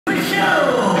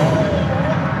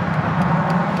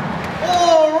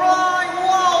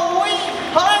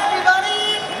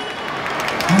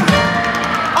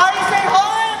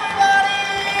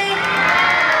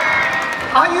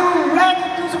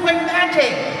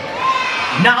magic.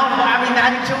 Now for every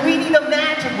magic trick, we need a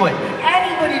magic word.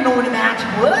 Anybody know the magic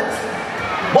words?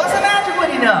 What's a magic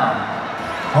word you know?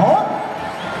 Huh?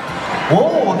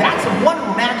 Oh, that's a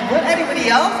wonderful magic word. Anybody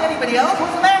else? Anybody else?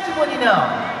 What's the magic word you know?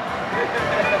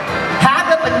 Have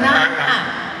a banana.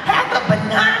 Have a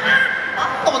banana.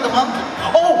 Oh, the monkey.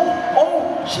 Oh,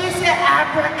 she said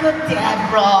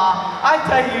abracadabra. I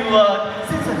tell you what,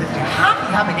 since it's a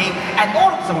happy day, and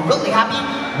all of us are really happy,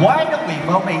 why don't we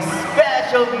form a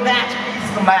special magic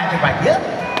piece of magic right here?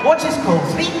 Watch this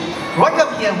closely. Right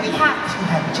over here we have two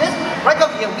handkerchiefs. Right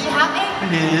over here we have a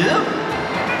blue.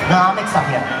 Now mix up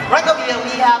here. Right over here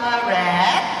we have a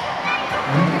red.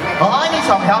 Oh, I need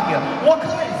some help here. What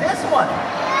color is this one?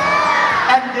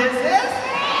 And this is?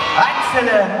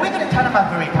 Excellent. We're going to turn them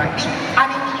up very tightly. I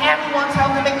need everyone's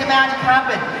help to make the magic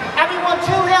happen. Everyone,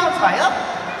 2 hands high up.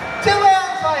 2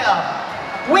 hands high up.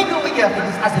 Wiggle your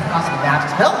fingers as if asking the magic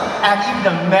spell. And if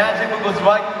the magic word goes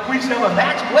right, we shall have a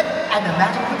magic word. And the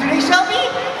magic word today shall be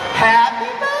Happy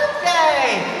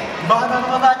Birthday. But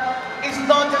it's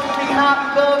not just to be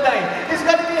Happy Birthday. It's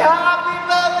going to be Happy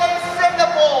Birthday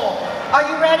Singapore. Are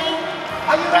you ready?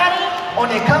 Are you ready? On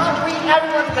the count of 3,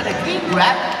 everyone's going to deep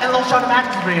breath and launch out the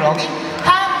magic spray, okay?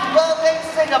 Happy Birthday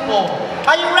Singapore.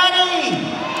 Are you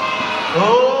ready?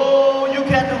 Oh, you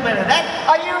can do better than that.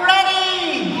 Are you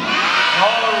ready?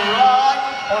 Alright.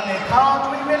 On the count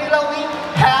of 3, really loudly.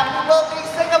 Happy Birthday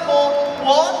Singapore.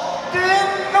 1, 2,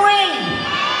 3.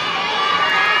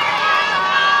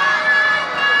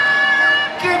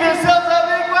 Give yourselves a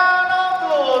big round of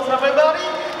applause, everybody.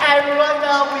 And right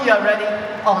now we are ready.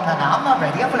 Oh no, I'm not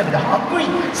ready. I'm a little bit hungry.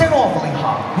 Say awfully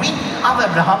hungry. I'm a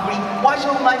little bit hungry. Why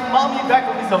should my mommy back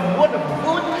with me some wonderful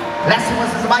food? Let's see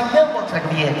what's my mailbox like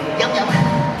here. Yum yum.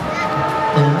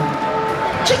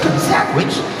 Chicken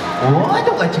sandwich? Oh, I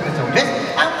don't like chicken sandwiches.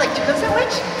 I don't like chicken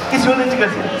sandwich. It's really chicken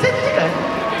sandwich. Chicken.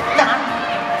 Nah.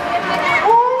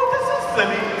 Oh, this is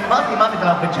silly. Mommy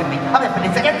don't picture me. I'm gonna put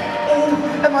it second. Oh,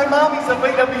 and my mommy's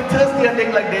afraid of me thirsty and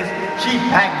things like this. She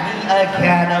packed me a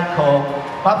can of Coke.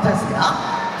 I'm thirsty, huh?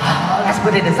 Let's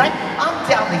put it aside. I'm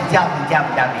definitely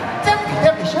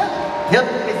sure. Yep,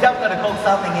 it's definitely gonna cook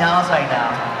something else right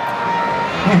now.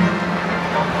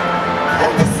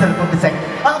 This is gonna put it aside.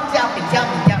 I'm definitely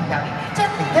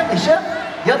sure.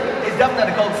 Yep, it's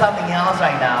definitely gonna cook something else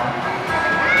right now.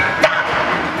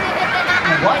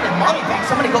 Why did mommy pack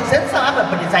so many cooks inside? I'm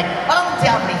gonna put it aside. I'm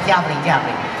definitely.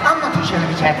 I'm not too sure, let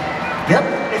me check. Yep,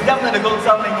 it's definitely gonna cook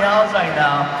something else right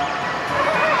now.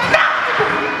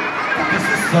 This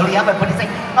is silly, I'm gonna put it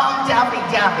aside. I'm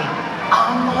definitely.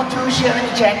 I'm not too sure, let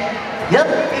me check. Yep,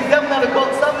 it's definitely gonna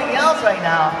cook something else right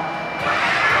now.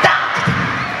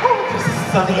 Oh, this is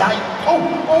silly.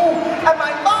 And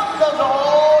my mom knows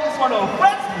all this one of her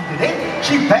friends today.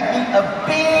 She packed me a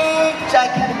big,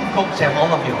 gigantic Coke for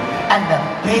all of you. And the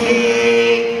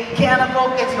big can of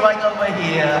Coke is right over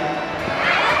here.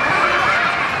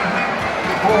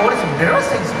 Oh, what is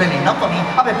embarrassing spilling up on me.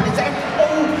 I'm gonna put it aside.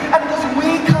 Oh, and because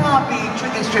we can't be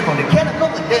drinking straight from the can of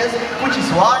Coke like this, which is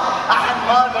why I have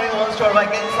my very own store right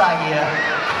inside here.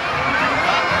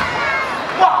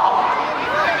 Wow!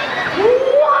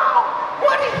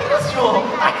 What a huge straw!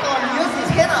 I can't use this,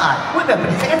 can I? Wait a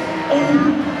minute, second.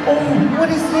 Oh,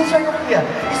 what is this right over here?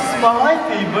 This is my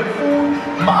favorite food,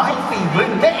 my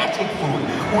favorite magic food.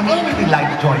 Would anybody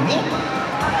like to join me?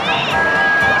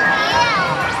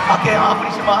 Okay, I'll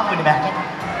finish him off with the magic.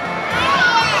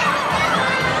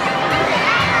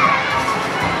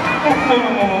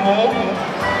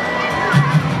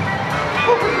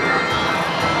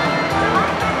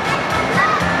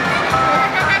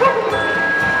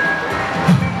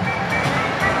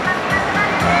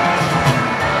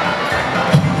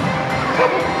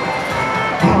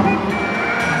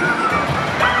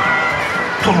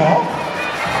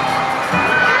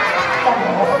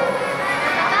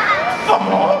 Come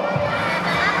on.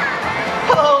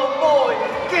 Oh boy,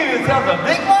 give yourselves a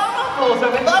big round of applause,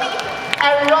 everybody.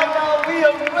 And right now we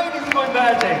are ready to do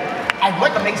magic. And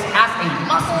what makes us a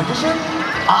master magician?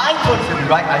 I told you to be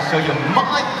right. I show you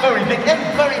my very big and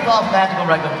very powerful magical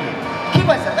right over here. Keep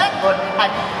myself that good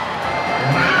and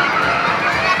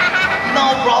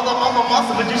no problem, I'm a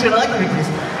master magician. I can do this.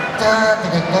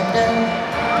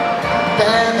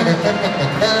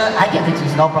 I can fix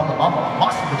this, no problem. I'm a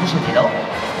master magician, you know.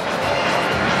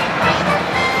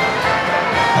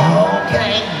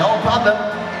 Okay, no problem.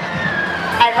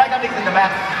 And right now, this is the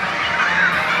map.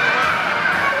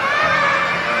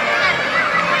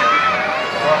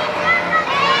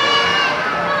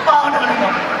 Oh, no.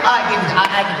 I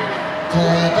can do it.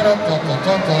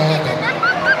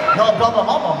 No problem,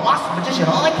 I'm a master magician.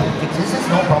 I can fix this, it's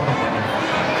no problem for me.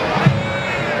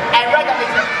 And right now,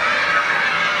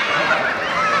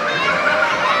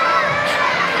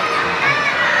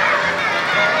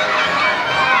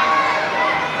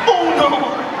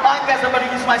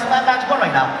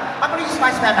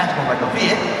 right over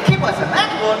here. Keep us a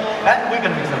magic word, and we're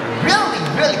gonna make some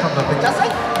really comfortable. Just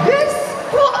like this.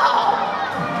 Wow!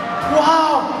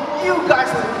 Wow! You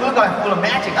guys look like full of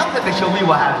magic. I'm gonna show you we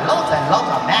will have lots and lots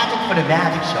of magic for the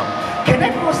magic show. Can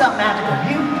I do some magic on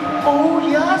you? Oh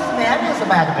yes, man, there's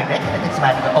some magic right there. It's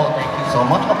magic. Oh, thank you so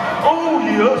much. Oh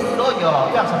yes, so you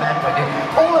have some magic right there.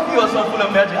 All of you are so full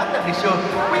of magic. I'm gonna show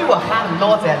we will have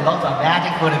lots and lots of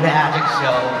magic for the magic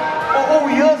show. Oh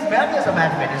yes, man, there's some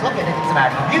magic right there. Okay, that's some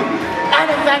magic on you. And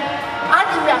in fact, I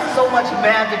think we have so much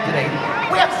magic today.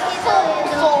 We have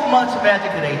so much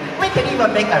magic today. We can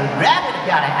even make a rabbit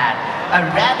out of hat. A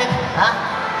rabbit, huh?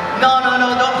 No,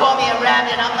 don't call me a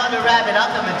rabbit. I'm not a rabbit.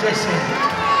 I'm the magician.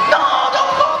 No,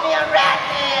 don't call me a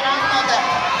rabbit. I'm not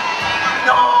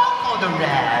the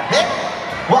rabbit.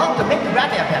 Well, to make the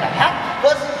rabbit out of hat,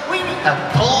 first we need a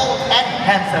tall and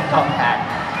handsome top hat.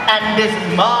 And this is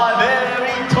my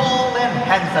very tall and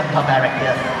handsome top hat right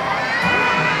here.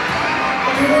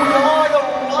 Oh, you're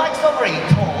right, so very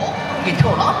tall. You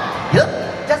tall, huh? Yep,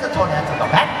 just a tall and handsome top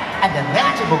hat. And the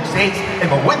magic book says, if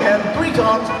I win him 3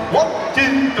 times, 1,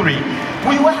 2, 3,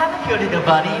 we will have a cute little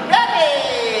bunny ready.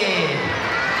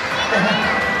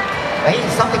 Hey,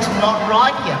 something's not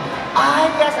right here. I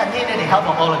guess I needed the help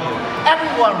of all of you.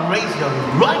 Everyone raise your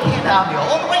right hand out of your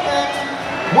own right hands.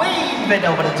 Wave it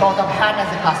over the top of hand as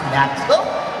a class magic school.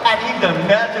 And if the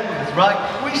magic book is right,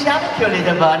 we shall have a cute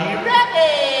little bunny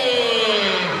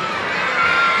ready.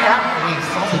 Now,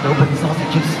 sausage open,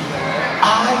 sausages.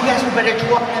 I guess we better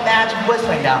drop the magic words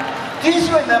right now. Do you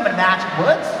remember the magic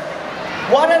words?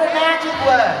 What are the magic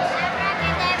words?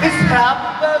 It's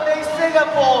Happy Birthday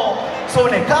Singapore. So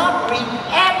when they come, read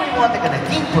everyone take a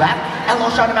deep breath and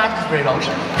launch out the magic spirit only.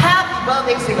 Happy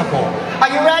Birthday Singapore. Are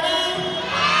you ready?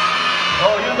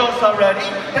 Oh, you don't sound ready.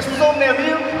 There's so many of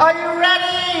you. Are you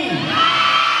ready?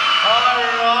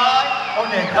 Alright. On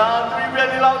the count, 3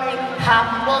 really loudly.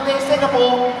 Happy Birthday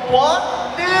Singapore.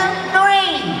 1, 2,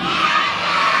 3.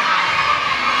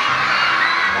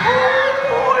 Oh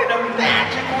boy, the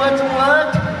magic words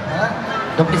worked. Huh?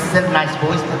 Don't be such a nice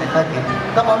voice to the hurt him.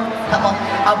 Come on.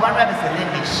 One rabbit's a little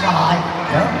bit shy.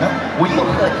 No. Will you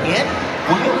hurt him?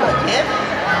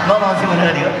 No, she won't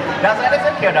hurt you. That's why it's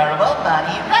a cute, adorable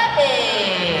bunny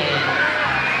rabbit.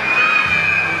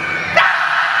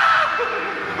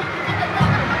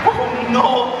 Oh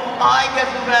no, I guess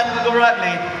we ran to the right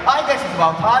lane. I guess it's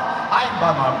about time. I am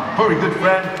by my very good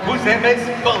friend, whose name is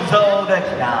Bozo the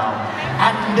Clown.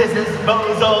 And this is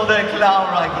Bozo the Clown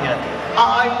right here.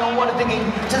 I know what I'm thinking.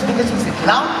 Just because he's a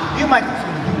clown, you might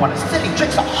assume he wants a silly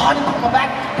trick so hard to come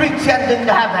back, pretending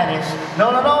to have vanished.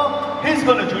 No. He's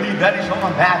gonna truly vanish from a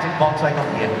magic box right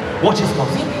over here. Watch his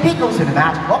closing. He goes in the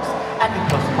magic box, and we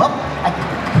close him up, and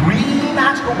 3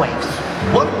 magical waves.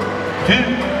 1, 2,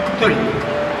 3.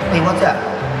 Hey, what's that?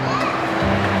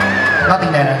 Nothing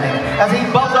there. I see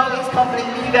Bozo is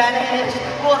completely vanished.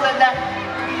 Wasn't that?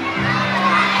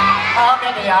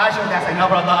 Okay, yeah, I should have said no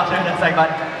problem. I should have said, but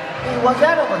hey, what's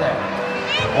that over there?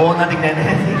 Oh, nothing there.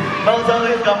 Bozo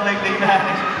is completely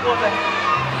vanished. What's that?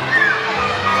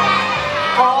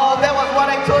 Oh, that was what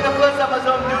I told the first time I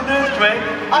saw him do this trick.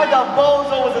 I thought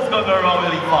Bozo was just going to go around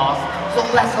really fast. So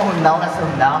let's hold him down.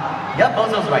 Yep,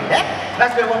 Bozo's right there.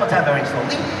 Let's do it one more time very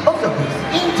slowly. Bozo goes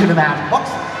into the magic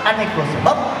box, and they close him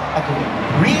up, and go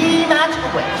 3 magical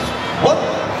waves. 1,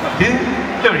 2,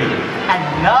 3. And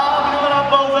now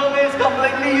Bozo is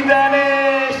completely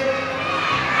vanished.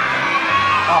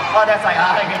 Oh, that's like,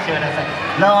 I can show that side.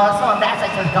 No, it's on that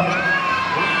side, so it's complete.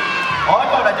 Oh, I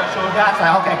thought I just showed that side.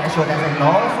 Okay, I can show that side.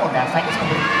 No, it's on that side, it's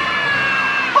complete.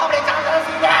 How many times can I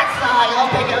see that side?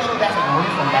 Okay, can I show that side? No,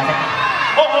 it's on that side.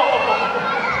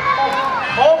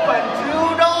 Open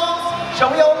 2 doors.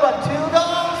 Shall we open 2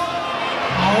 doors?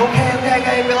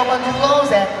 Okay, we open 2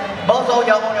 doors and Bozo,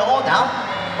 you're on your own now.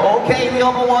 Okay, we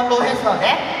open 1 door, it's not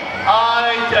there.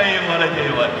 I tell you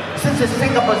what. Since it's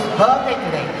Singapore's birthday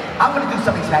today, I'm gonna do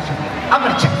something special here. I'm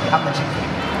gonna check you.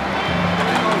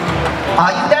 Are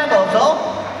you there, Bozo?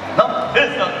 No,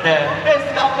 it's not there. It's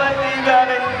completely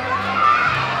vanished.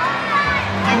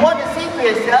 You want to see for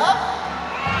yourself?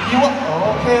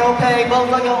 Okay,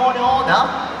 Bozo, you're on your own now.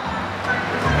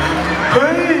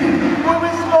 Hey, where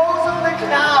is Bozo the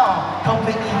Clown?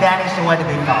 Completely vanished and where to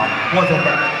be found. What's that?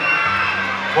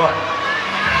 What?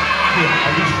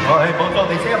 Are you sure? Hey, Bozo,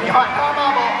 they say I'm behind. Come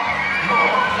on,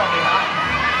 Bozo behind.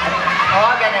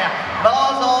 Oh, okay, there.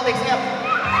 Bozo, they say I'm...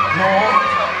 No,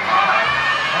 it's not behind.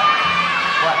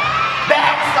 What?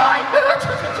 Backside.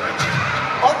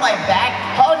 On my back?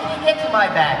 How did he get to my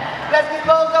back? Let's give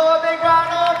Bozo a big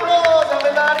round of applause,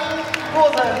 everybody.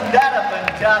 Wasn't that a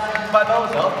fantastic by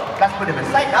Bozo? Let's put him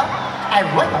aside now. And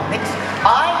right up next,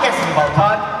 I guess it's about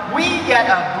time we get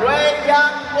a brave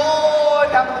young boy.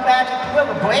 Come to the magic. We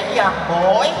have a brave young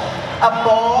boy. A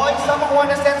boy, someone who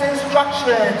understands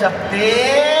instructions. A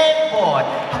big boy.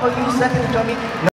 How about you, sir? Can you join me?